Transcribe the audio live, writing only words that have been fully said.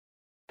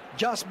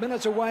just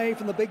minutes away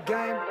from the big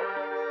game.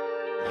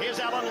 Here's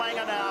Alan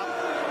Langer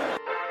now,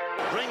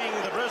 bringing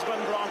the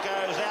Brisbane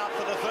Broncos out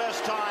for the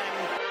first time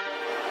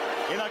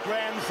in a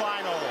grand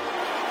final.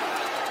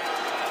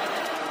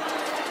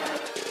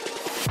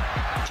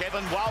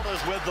 Kevin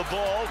Walters with the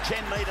ball,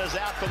 10 metres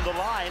out from the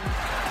line.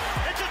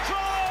 It's a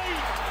try!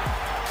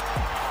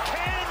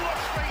 Can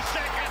looks free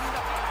second.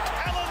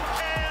 Alan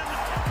Can.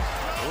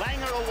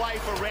 Langer away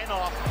for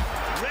Renoff.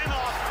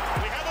 Renoff,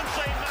 we haven't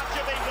seen much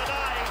of him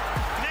today.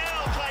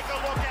 Now take a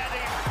look at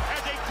him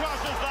as he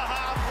crosses the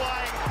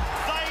halfway.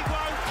 They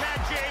won't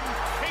catch him.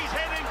 He's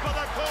heading for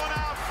the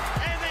corner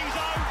and he's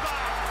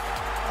over.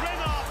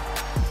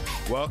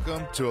 Renoff.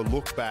 Welcome to a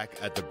look back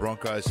at the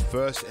Broncos'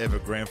 first ever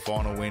grand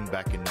final win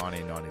back in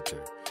 1992.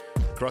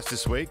 Across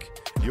this week,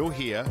 you'll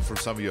hear from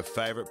some of your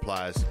favourite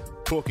players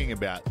talking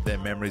about their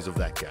memories of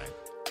that game.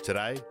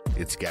 Today,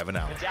 it's Gavin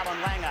Allen. It's Alan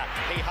Langer.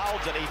 He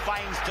holds it. He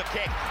feigns to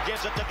kick.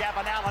 Gives it to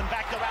Gavin Allen.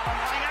 Back to Alan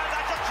Langer.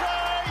 That's a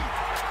try!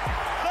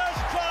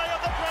 First try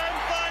of the grand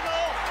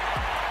final.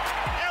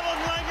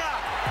 Alan Langer.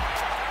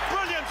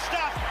 Brilliant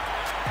stuff.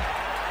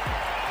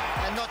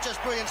 And not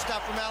just brilliant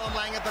stuff from Alan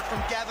Langer, but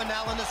from Gavin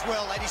Allen as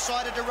well. They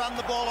decided to run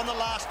the ball on the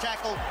last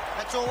tackle.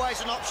 That's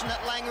always an option that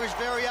Langer is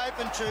very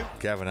open to.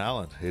 Gavin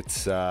Allen.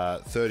 It's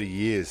 30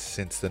 years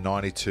since the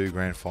 92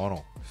 grand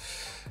final.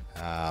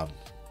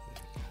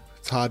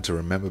 It's hard to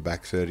remember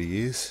back 30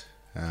 years.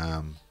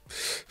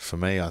 For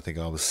me, I think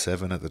I was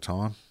 7 at the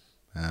time,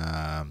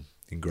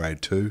 in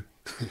grade 2.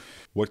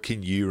 What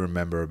can you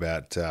remember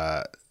about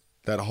that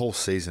whole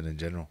season in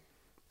general?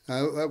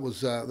 They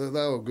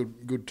were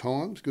good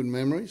times, good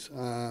memories.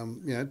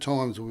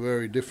 Times were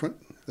very different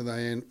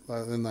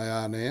than they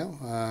are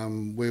now.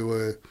 We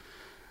were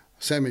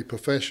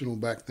semi-professional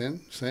back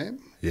then, Sam.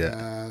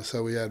 Yeah.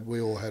 So we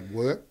all had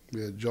work,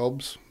 we had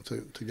jobs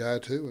to go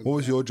to. And, what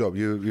was your job?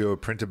 You were a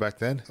printer back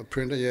then? A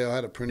printer, yeah. I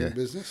had a printing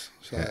business,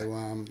 so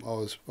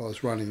I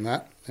was running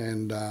that,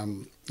 and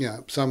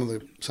some of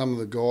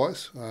the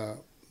guys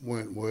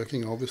weren't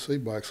working. Obviously,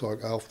 blokes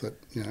like Alf that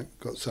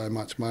got so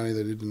much money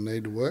they didn't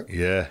need to work.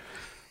 Yeah.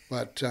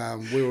 But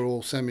we were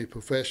all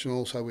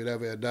semi-professional, so we'd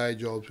have our day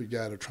jobs, we'd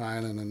go to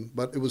training,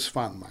 but it was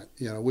fun, mate.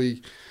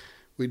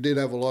 We did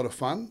have a lot of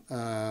fun,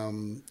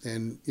 and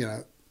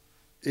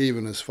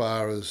even as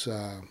far as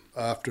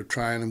after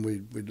training,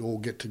 we'd all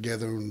get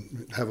together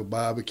and have a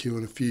barbecue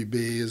and a few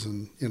beers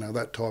and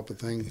that type of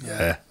thing.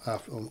 Yeah.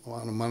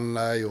 On a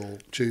Monday or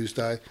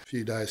Tuesday, a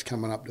few days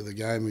coming up to the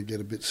game, we'd get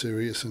a bit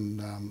serious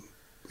and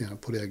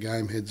put our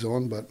game heads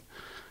on. But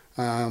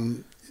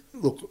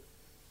look,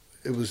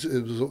 it was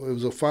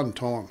a fun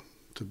time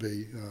to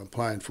be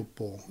playing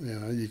football.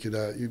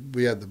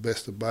 We had the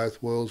best of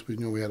both worlds. We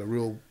knew we had a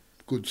real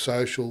good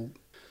social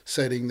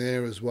setting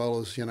there, as well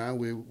as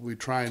we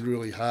trained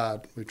really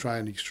hard. We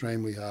trained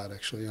extremely hard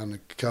actually under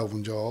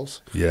Calvin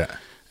Giles. Yeah.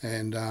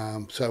 And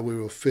so we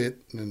were fit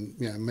and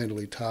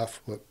mentally tough,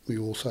 but we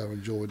also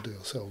enjoyed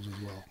ourselves as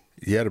well.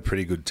 You had a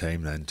pretty good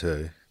team then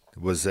too.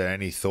 Was there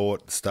any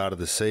thought at the start of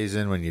the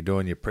season when you're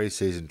doing your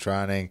pre-season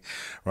training,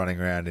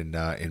 running around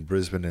in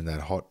Brisbane in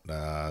that hot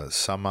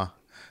summer?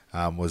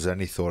 Was there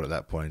any thought at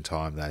that point in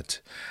time that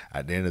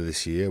at the end of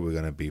this year we're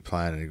going to be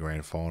playing in a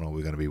grand final,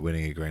 we're going to be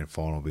winning a grand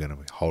final, we're going to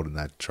be holding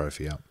that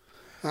trophy up?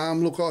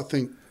 Look, I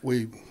think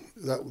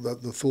that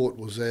the thought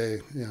was there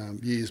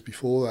years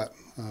before that.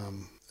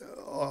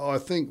 I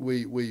think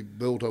we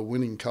built a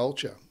winning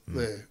culture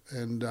there,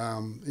 and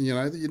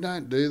you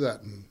don't do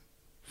that in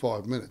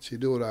 5 minutes. You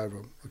do it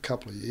over a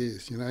couple of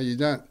years. You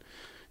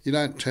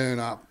don't turn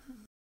up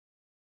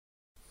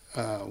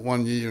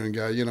 1 year and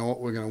go, you know what,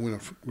 we're going to win a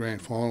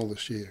grand final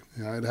this year.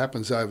 It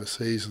happens over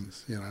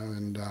seasons,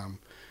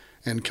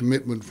 and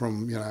commitment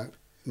from,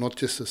 not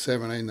just the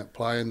 17 that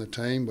play in the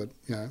team, but,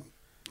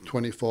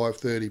 25,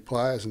 30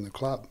 players in the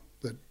club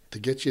to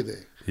get you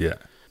there. Yeah.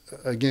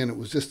 Again, it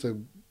was just a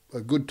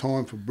good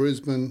time for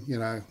Brisbane,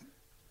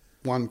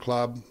 one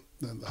club,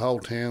 the whole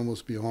town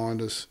was behind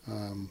us,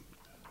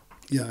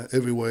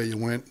 everywhere you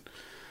went,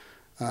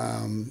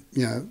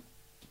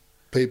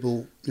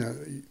 people,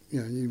 you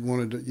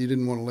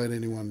didn't want to let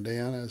anyone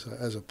down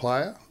as a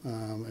player,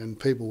 and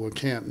people were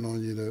counting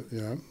on you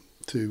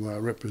to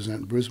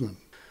represent Brisbane.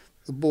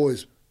 The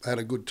boys had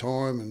a good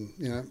time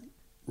and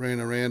ran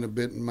around a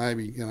bit and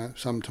maybe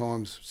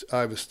sometimes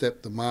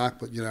overstepped the mark,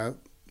 but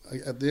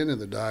at the end of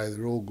the day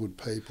they're all good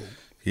people.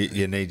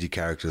 You need your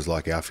characters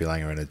like Alfie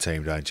Langer in a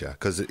team, don't you?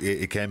 Because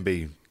it can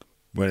be,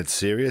 when it's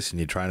serious and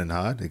you're training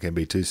hard, it can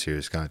be too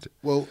serious, can't it?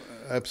 Well,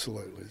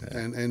 absolutely. Yeah.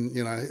 And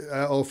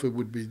Alfie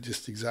would be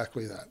just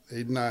exactly that.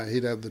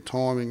 He'd have the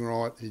timing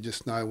right. He'd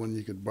just know when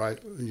you could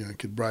break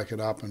it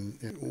up.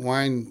 And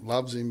Wayne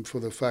loves him for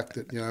the fact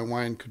that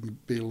Wayne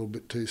could be a little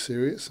bit too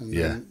serious, and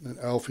and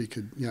Alfie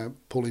could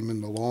pull him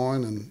in the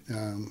line,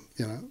 and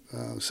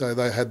so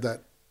they had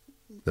that.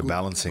 The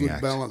balancing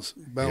act. Balance.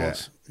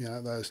 Yeah.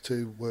 Those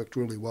two worked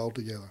really well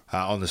together.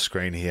 On the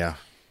screen here,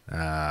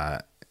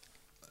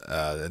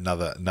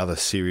 another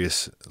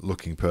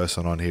serious-looking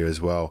person on here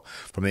as well.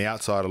 From the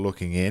outsider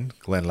looking in,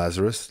 Glenn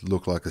Lazarus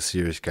looked like a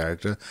serious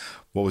character.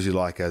 What was he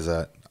like as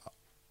a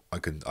I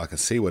can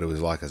see what it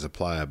was like as a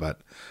player,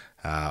 but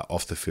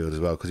off the field as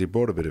well, because he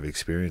brought a bit of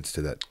experience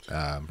to that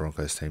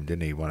Broncos team,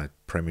 didn't he? He won a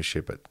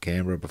premiership at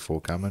Canberra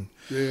before coming.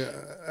 Yeah,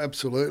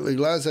 absolutely.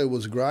 Lazo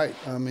was great.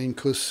 I mean,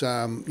 because he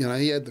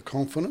had the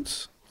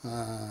confidence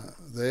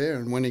there,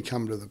 and when he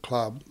came to the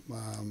club,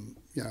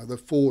 the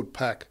forward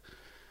pack,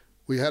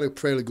 we had a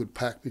fairly good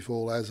pack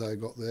before Lazo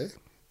got there,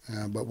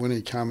 but when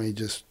he came, he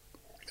just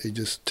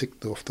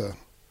ticked off the.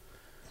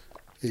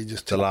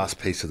 The last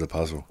piece of the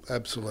puzzle.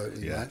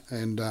 Absolutely, yeah.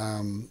 Mate.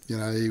 And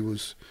he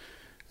was.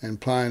 And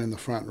playing in the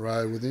front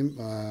row with him,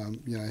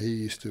 he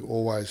used to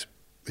always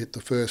hit the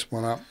first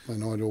one up,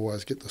 and I'd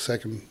always get the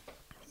second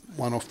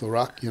one off the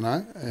ruck, and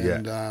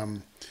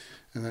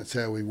that's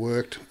how we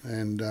worked.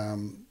 And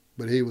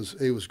but he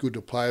was good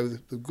to play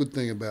with. The good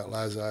thing about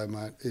Lazo,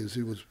 mate, is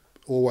he was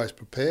always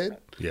prepared.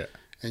 Yeah.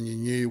 And you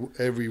knew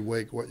every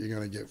week what you're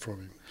going to get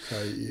from him. So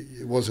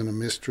it wasn't a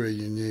mystery.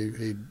 You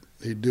knew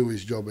he'd do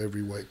his job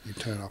every week. He'd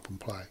turn up and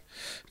play.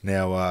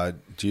 Now,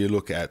 do you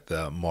look at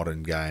the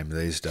modern game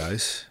these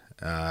days?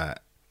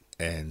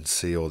 And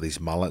see all these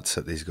mullets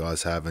that these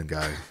guys have and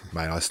go,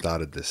 mate, I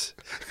started this.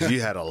 You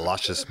had a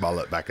luscious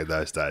mullet back in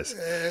those days.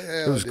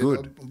 Yeah, it was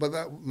good. But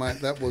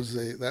that was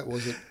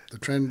the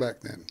trend back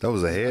then. That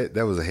was a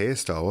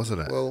hairstyle,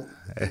 wasn't it? Well,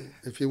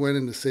 if you went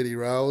into city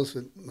rows,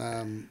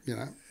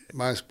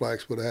 most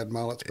blokes would have had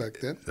mullets back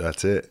then.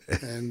 That's it.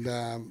 And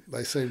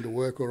they seemed to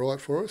work all right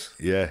for us.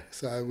 Yeah.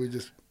 So we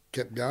just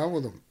kept going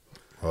with them.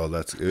 Well,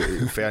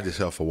 you found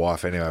yourself a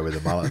wife anyway with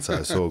a mullet, so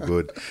it's all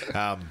good.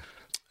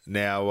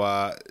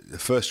 Now, the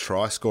first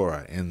try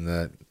scorer in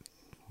the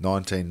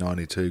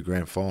 1992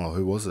 grand final,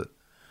 who was it?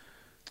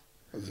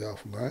 It was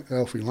Alfie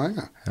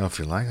Langer.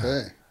 Alfie Langer?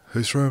 Yeah.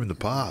 Who threw him in the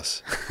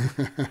pass?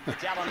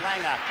 It's Alan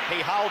Langer.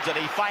 He holds it.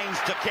 He feigns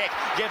to kick.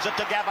 Gives it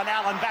to Gavin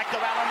Allen. Back to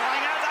Alan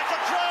Langer. That's a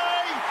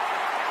try!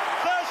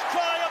 First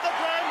try of the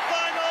grand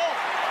final.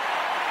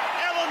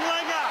 Alan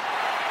Langer.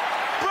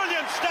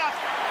 Brilliant stuff.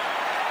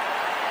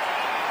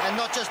 And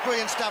not just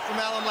brilliant stuff from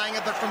Alan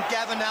Langer, but from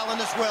Gavin Allen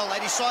as well. They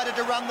decided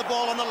to run the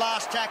ball on the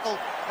last tackle.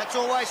 That's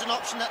always an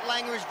option that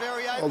Langer is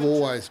very open I've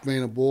always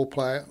been a ball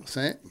player,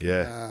 Sam.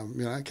 Yeah.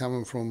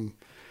 Coming from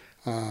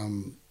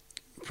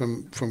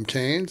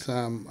Cairns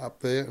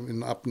up there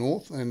up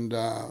north, and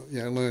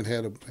learned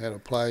how to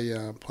play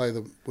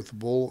with the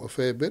ball a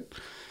fair bit.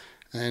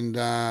 And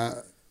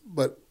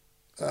but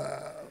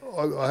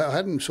I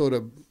hadn't sort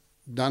of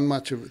done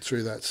much of it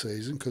through that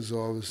season because I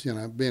was,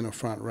 being a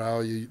front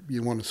row, you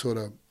want to sort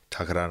of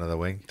tuck it under the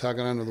wing,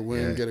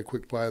 yeah. Get a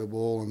quick play of the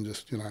ball, and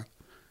just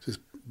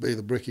be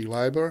the bricky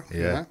labourer.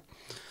 Yeah.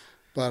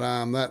 But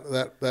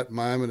that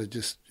moment, it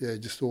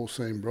just all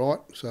seemed bright.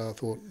 So I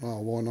thought,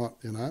 oh, why not?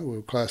 We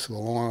were close to the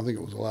line. I think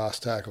it was the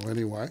last tackle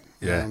anyway.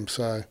 Yeah.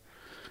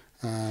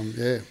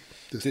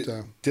 Did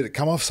it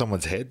come off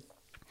someone's head?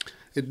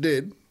 It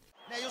did.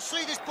 Now you'll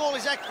see this ball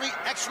is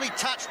actually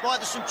touched by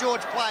the St George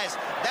players.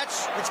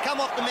 It's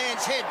come off the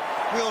man's head,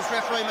 Wills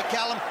referee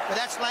McCallum, but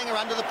that's Langer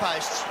under the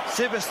posts.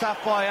 Super stuff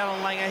by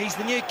Alan Langer. He's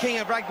the new king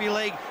of rugby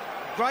league.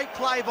 Great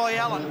play by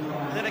Alan.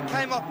 Then it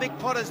came off Mick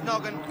Potter's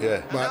noggin.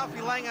 Yeah. And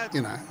Alfie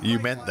Langer... You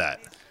meant that.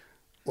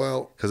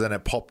 Well... Because then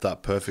it popped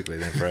up perfectly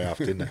then for Alf,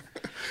 didn't it?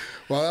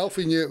 Well,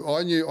 Alfie knew...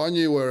 I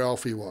knew where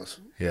Alfie was.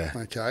 Yeah.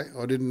 Okay?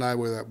 I didn't know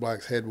where that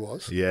bloke's head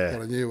was. Yeah.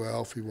 But I knew where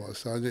Alfie was.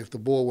 So if the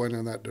ball went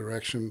in that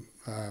direction,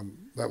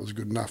 that was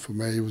good enough for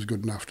me. He was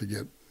good enough to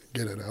get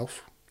it,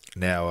 Alf.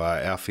 Now,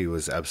 Alfie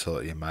was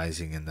absolutely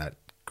amazing in that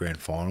grand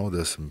final.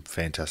 There's some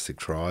fantastic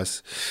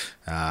tries.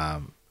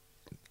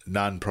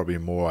 None probably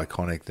more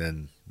iconic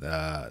than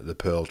the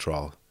Pearl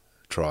try,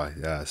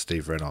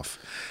 Steve Renouf.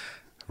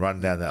 Run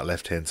down that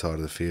left-hand side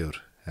of the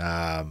field.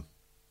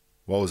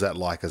 What was that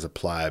like as a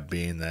player,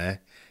 being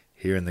there,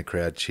 hearing the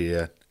crowd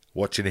cheer,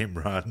 watching him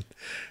run?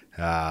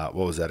 What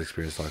was that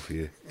experience like for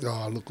you?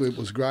 Oh, look, it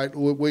was great.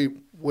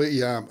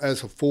 We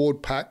as a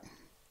forward pack,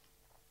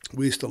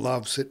 we used to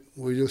love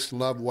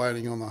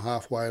waiting on the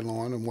halfway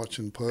line and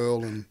watching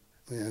Pearl and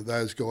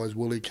those guys,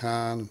 Willie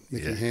Kahn,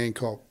 Mickey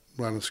Hancock,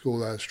 run and score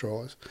those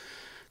tries.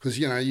 Because,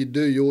 you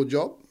do your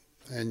job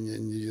and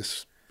you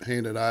just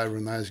hand it over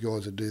and those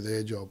guys would do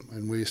their job.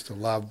 And we used to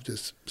love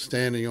just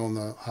standing on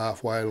the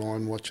halfway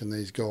line watching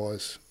these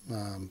guys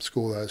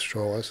score those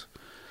tries.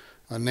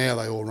 And now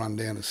they all run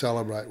down to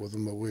celebrate with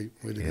them, but we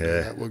didn't do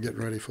that. We're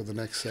getting ready for the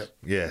next set.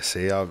 Yeah,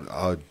 see,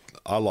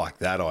 I like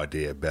that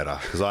idea better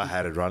because I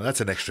had it run.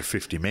 That's an extra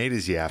 50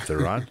 metres you have to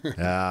run.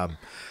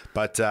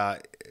 But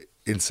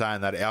in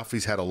saying that,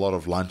 Alfie's had a lot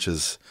of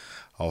lunches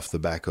off the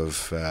back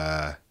of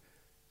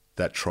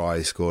that try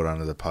he scored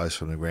under the post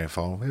from the grand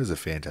final. He was a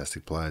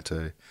fantastic player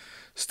too.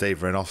 Steve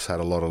Renouf's had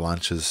a lot of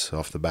lunches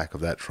off the back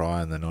of that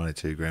try in the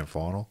 92 grand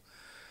final.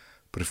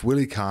 But if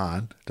Willie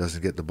Kahn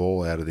doesn't get the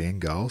ball out of the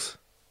end goals,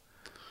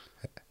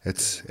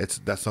 that's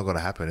not going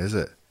to happen, is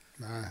it?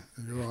 No,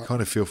 you're right.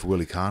 Kind of feel for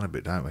Willie Kahn a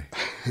bit, don't we?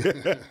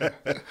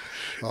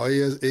 Oh,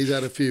 he's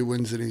had a few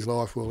wins in his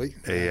life, Willie.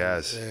 He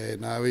has. Yeah,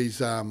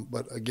 no,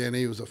 but again,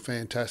 he was a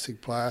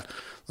fantastic player.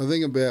 The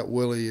thing about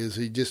Willie is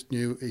he just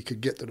knew he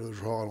could get to the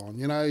try line.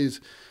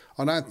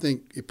 I don't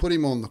think you put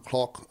him on the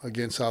clock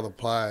against other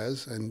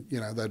players, and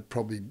they'd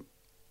probably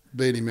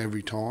beat him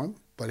every time.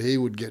 But he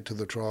would get to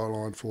the try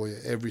line for you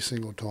every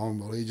single time.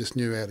 Well, he just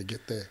knew how to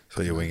get there.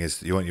 So you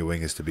want your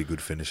wingers to be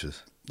good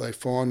finishers. They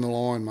find the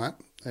line, mate,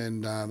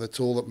 and that's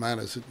all that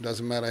matters. It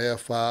doesn't matter how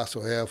fast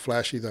or how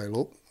flashy they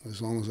look,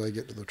 as long as they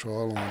get to the try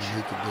line, and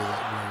he could do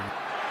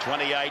that.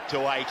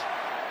 28-8,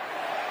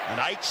 and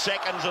 8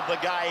 seconds of the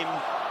game,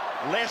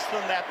 less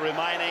than that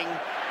remaining.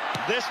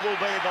 This will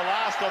be the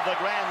last of the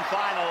grand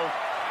final.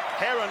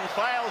 Heron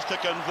fails to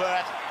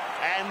convert,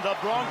 and the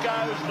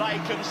Broncos, they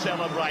can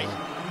celebrate.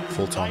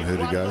 Full-time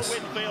Hooter goes.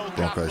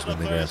 Broncos win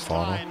the grand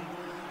final.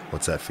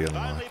 What's that feeling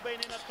like?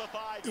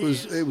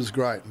 It was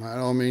great, mate.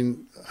 I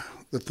mean,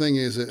 the thing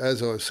is,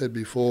 as I said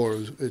before,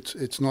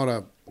 it's not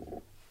an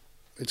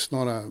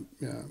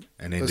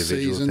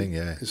individual thing.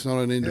 Yeah, it's not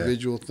an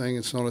individual thing.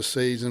 It's not a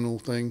seasonal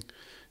thing.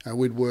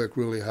 We'd worked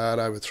really hard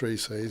over 3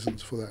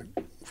 seasons for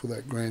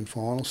that grand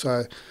final.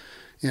 So,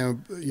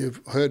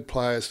 you've heard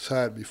players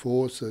say it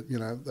before. It's that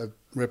they've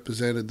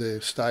represented their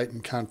state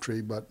and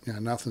country, but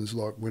nothing's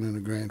like winning a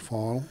grand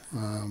final.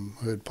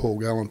 Heard Paul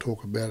Gallen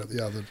talk about it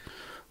the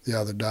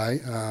other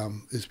day.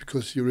 Is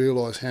because you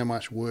realise how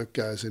much work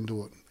goes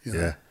into it.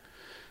 Yeah.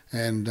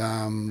 And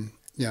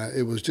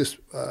it was just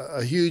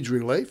a huge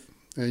relief.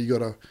 You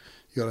got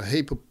a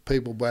heap of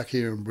people back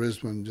here in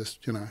Brisbane,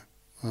 just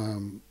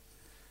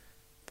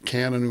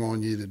counting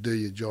on you to do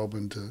your job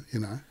and to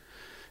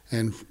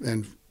and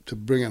to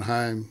bring it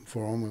home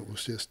for them. It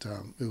was just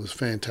it was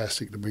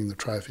fantastic to bring the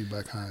trophy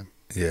back home.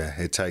 Yeah,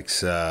 it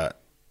takes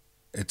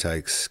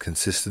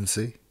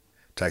consistency,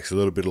 it takes a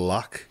little bit of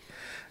luck,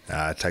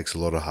 it takes a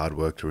lot of hard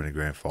work to win a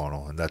grand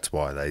final, and that's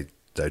why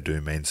they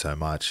do mean so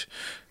much.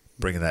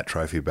 Bringing that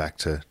trophy back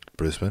to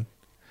Brisbane,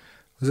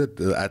 was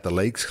it at the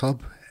Leagues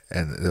Club?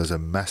 And there was a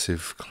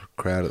massive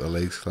crowd at the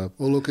Leagues Club.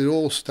 Well, look, it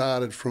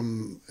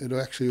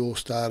actually all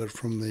started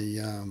from the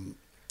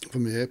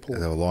airport.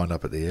 They were lined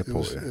up at the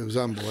airport. It was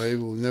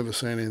unbelievable. Never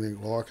seen anything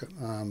like it.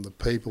 The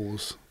people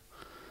was,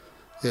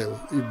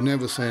 you've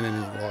never seen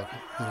anything like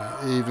it.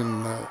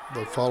 Even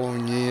the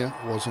following year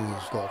wasn't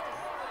as like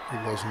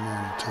it was in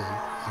 '92.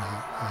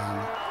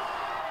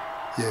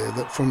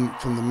 That from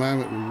the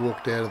moment we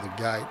walked out of the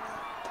gate,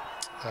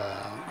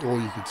 all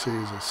you could see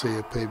is a sea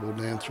of people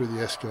down through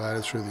the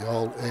escalators, through the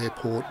old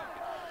airport,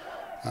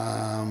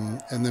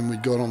 and then we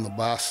got on the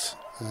bus,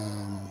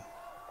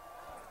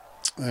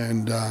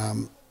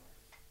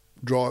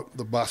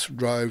 the bus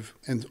drove,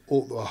 and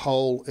the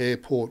whole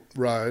airport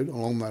road,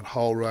 along that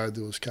whole road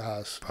there was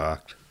cars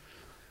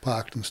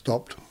parked and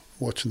stopped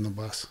watching the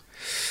bus.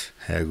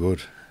 How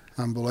good.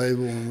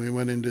 Unbelievable. And we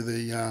went into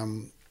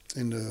the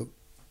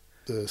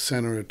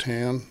centre of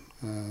town,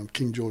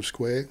 King George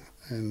Square,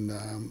 and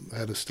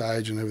had a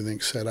stage and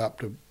everything set up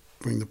to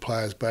bring the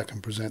players back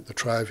and present the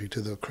trophy to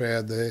the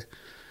crowd there.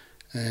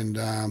 And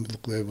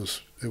look, it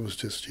was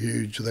just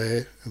huge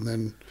there. And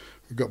then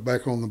we got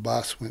back on the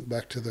bus, went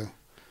back to the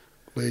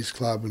Leagues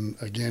Club, and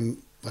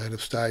again they had a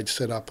stage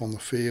set up on the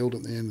field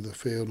at the end of the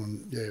field,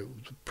 and it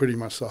was pretty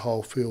much the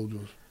whole field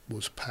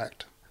was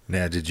packed.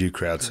 Now, did you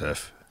crowd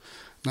surf?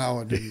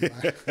 No, I didn't.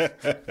 I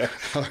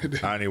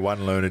didn't. Only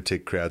one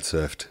lunatic crowd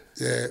surfed.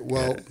 Yeah,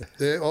 well, I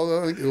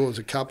think there was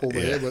a couple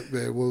there, but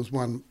there was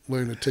one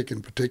lunatic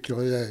in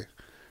particular.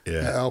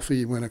 Yeah.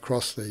 Alfie went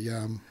across the.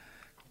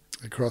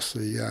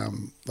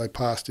 They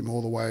passed him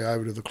all the way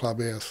over to the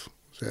clubhouse,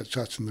 without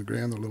touching the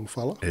ground. The little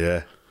fella.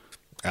 Yeah.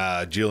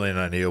 Julian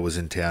O'Neill was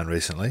in town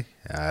recently.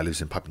 Lives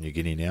in Papua New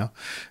Guinea now.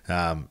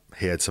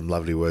 He had some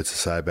lovely words to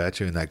say about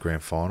you in that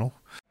grand final.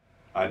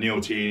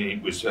 Neil Tierney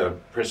was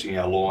pressing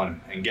our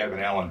line, and Gavin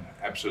Allen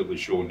absolutely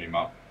shortened him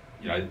up.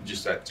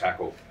 Just that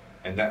tackle,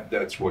 and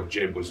that's what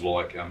Jeb was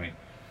like. I mean,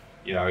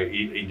 he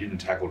didn't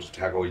tackle to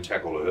tackle; he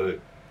tackled to hurt.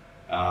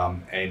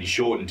 And he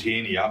shortened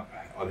Tierney up.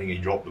 I think he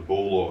dropped the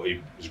ball or he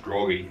was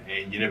groggy,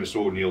 and you never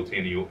saw Neil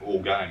Tierney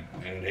all game.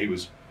 And he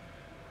was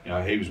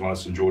one of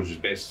St George's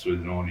best through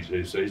the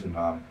 '92 season.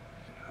 I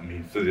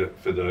mean, for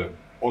the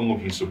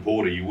onlooking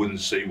supporter, you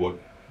wouldn't see what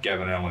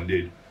Gavin Allen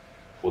did,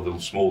 or the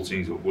small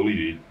things that Willie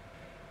did.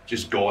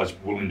 Just guys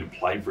willing to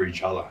play for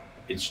each other.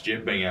 It's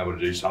Jeb being able to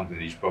do something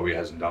that he probably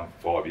hasn't done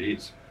for 5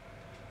 years.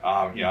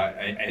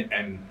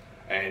 And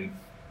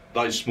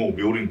those small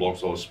building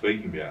blocks I was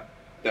speaking about,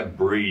 that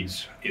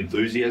breeds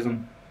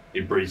enthusiasm,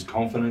 it breeds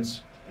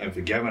confidence, and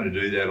for Gavin to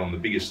do that on the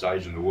biggest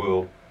stage in the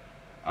world,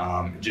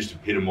 it just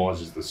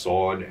epitomises the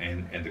side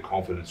and the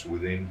confidence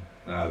within,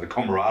 the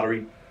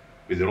camaraderie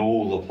within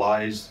all the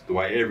players, the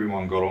way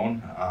everyone got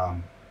on.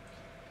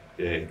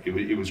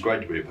 It was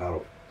great to be a part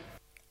of.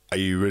 Are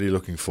you really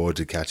looking forward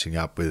to catching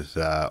up with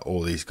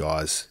all these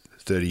guys,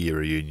 30-year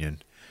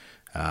reunion,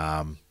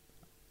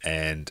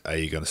 and are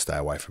you going to stay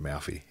away from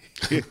Alfie?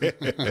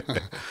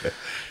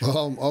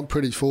 Well, I'm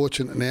pretty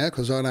fortunate now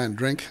because I don't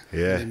drink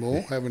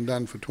anymore. Haven't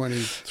done for 23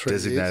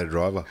 years. Designated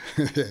driver.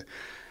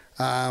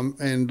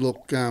 And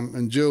look,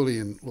 and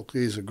Julian, look,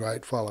 he's a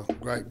great fella,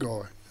 great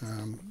guy.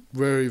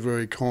 Very,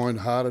 very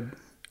kind-hearted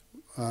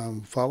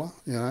fella,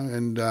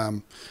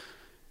 and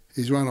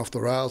He's run off the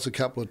rails a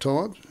couple of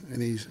times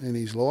in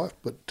his life,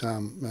 but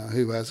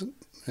who hasn't?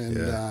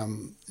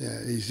 And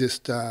he's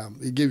just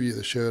he give you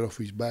the shirt off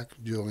his back,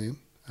 Julian.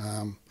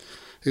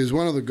 He was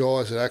one of the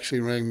guys that actually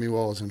rang me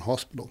while I was in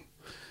hospital,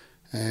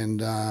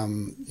 and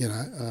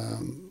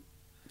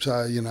so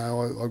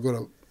I got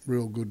a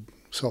real good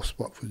soft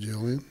spot for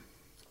Julian.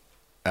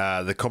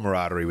 The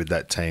camaraderie with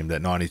that team,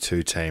 that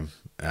 92 team,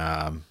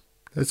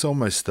 it's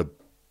almost the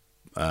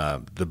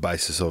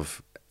basis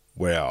of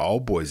where our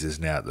old boys is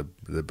now at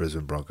the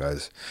Brisbane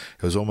Broncos.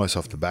 It was almost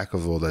off the back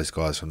of all those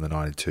guys from the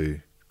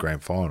 92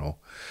 grand final.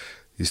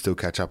 You still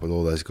catch up with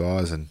all those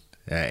guys and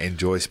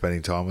enjoy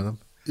spending time with them?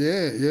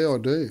 Yeah, I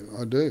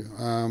do.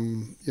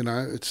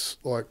 It's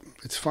like,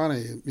 it's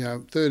funny,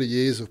 30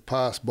 years have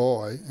passed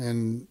by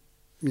and,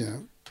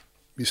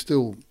 you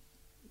still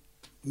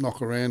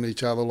knock around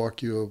each other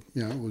like you're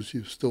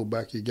still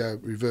back. You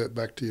revert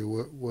back to your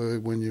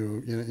word when you're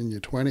in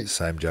your 20s.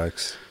 Same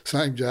jokes.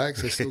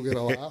 They still get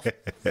a laugh,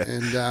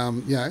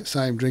 and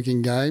same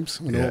drinking games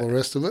and all the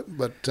rest of it.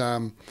 But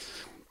to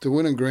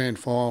win a grand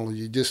final,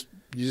 you just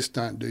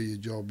don't do your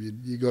job.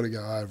 You got to go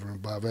over and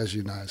above, as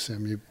you know,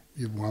 Sam.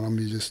 You've won them.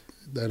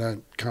 They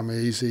don't come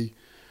easy.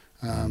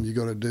 You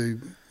got to do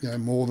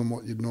more than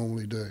what you'd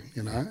normally do.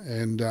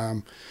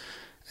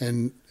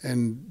 And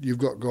you've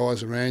got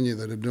guys around you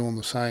that are doing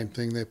the same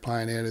thing. They're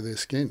playing out of their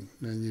skin,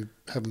 and you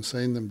haven't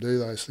seen them do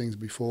those things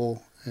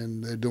before,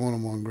 and they're doing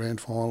them on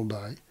grand final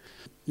day.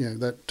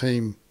 That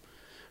team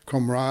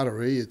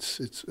camaraderie,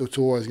 it's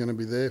always going to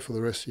be there for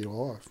the rest of your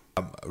life.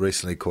 I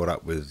recently caught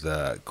up with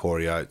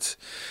Corey Oates,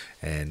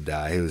 and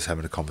he was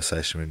having a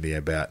conversation with me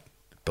about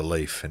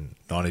belief, and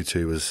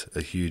 92 was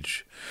a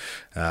huge,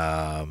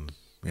 there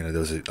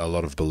was a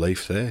lot of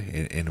belief there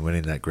in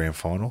winning that grand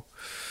final.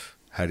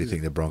 How do you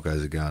think the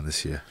Broncos are going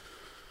this year?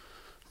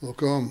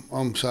 Look,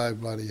 I'm so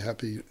bloody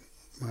happy,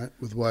 mate,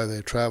 with the way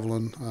they're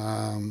travelling.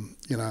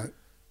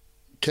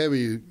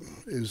 Kevy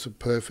is a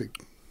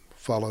perfect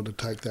fellow to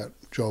take that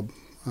job.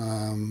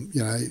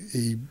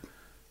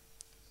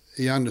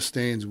 He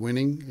understands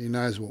winning. He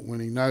knows what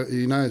winning.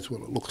 He knows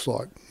what it looks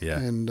like. Yeah.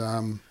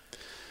 And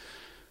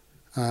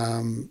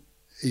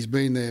he's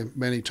been there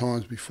many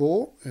times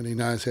before, and he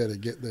knows how to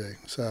get there.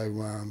 So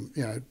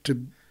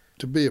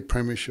to be a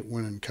premiership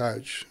winning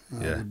coach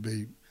would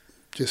be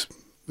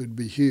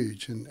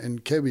huge,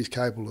 and Kevy's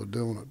capable of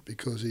doing it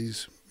because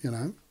he's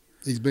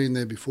been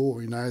there before.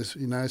 He knows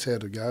how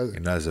to go there. He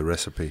knows the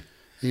recipe.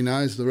 He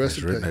knows the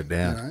recipe. He's written it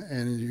down.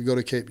 And you've got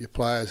to keep your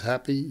players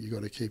happy. You've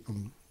got to keep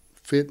them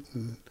fit,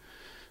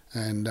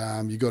 and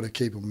you've got to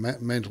keep them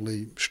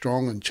mentally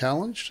strong and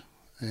challenged.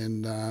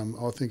 And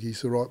I think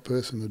he's the right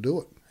person to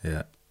do it.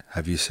 Yeah.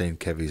 Have you seen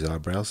Kevy's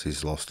eyebrows?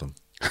 He's lost them.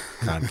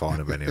 Can't find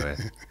them anywhere.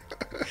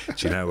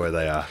 Do you know where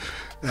they are?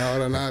 No, I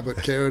don't know, but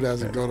Kerrod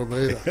hasn't got them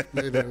either.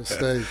 Neither has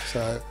Steve.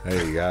 So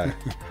there you go.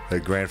 The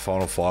grand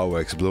final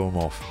fireworks blew them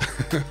off.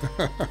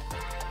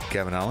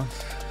 Gavin Allen,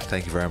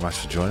 thank you very much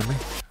for joining me.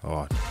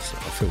 I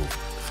feel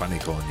funny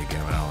calling you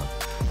Gavin Allen,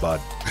 but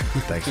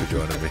thanks for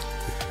joining me.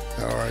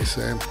 All right,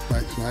 Sam.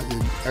 Thanks, mate.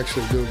 You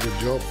actually do a good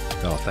job.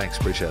 Oh, thanks.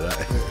 Appreciate that.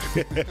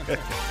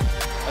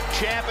 A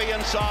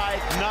champion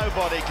side,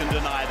 nobody can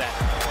deny that.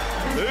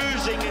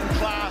 Oozing in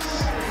class.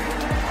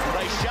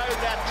 They showed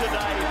that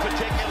today,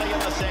 particularly in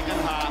the second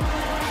half.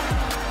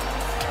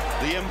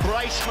 The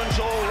embracements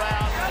all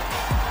round.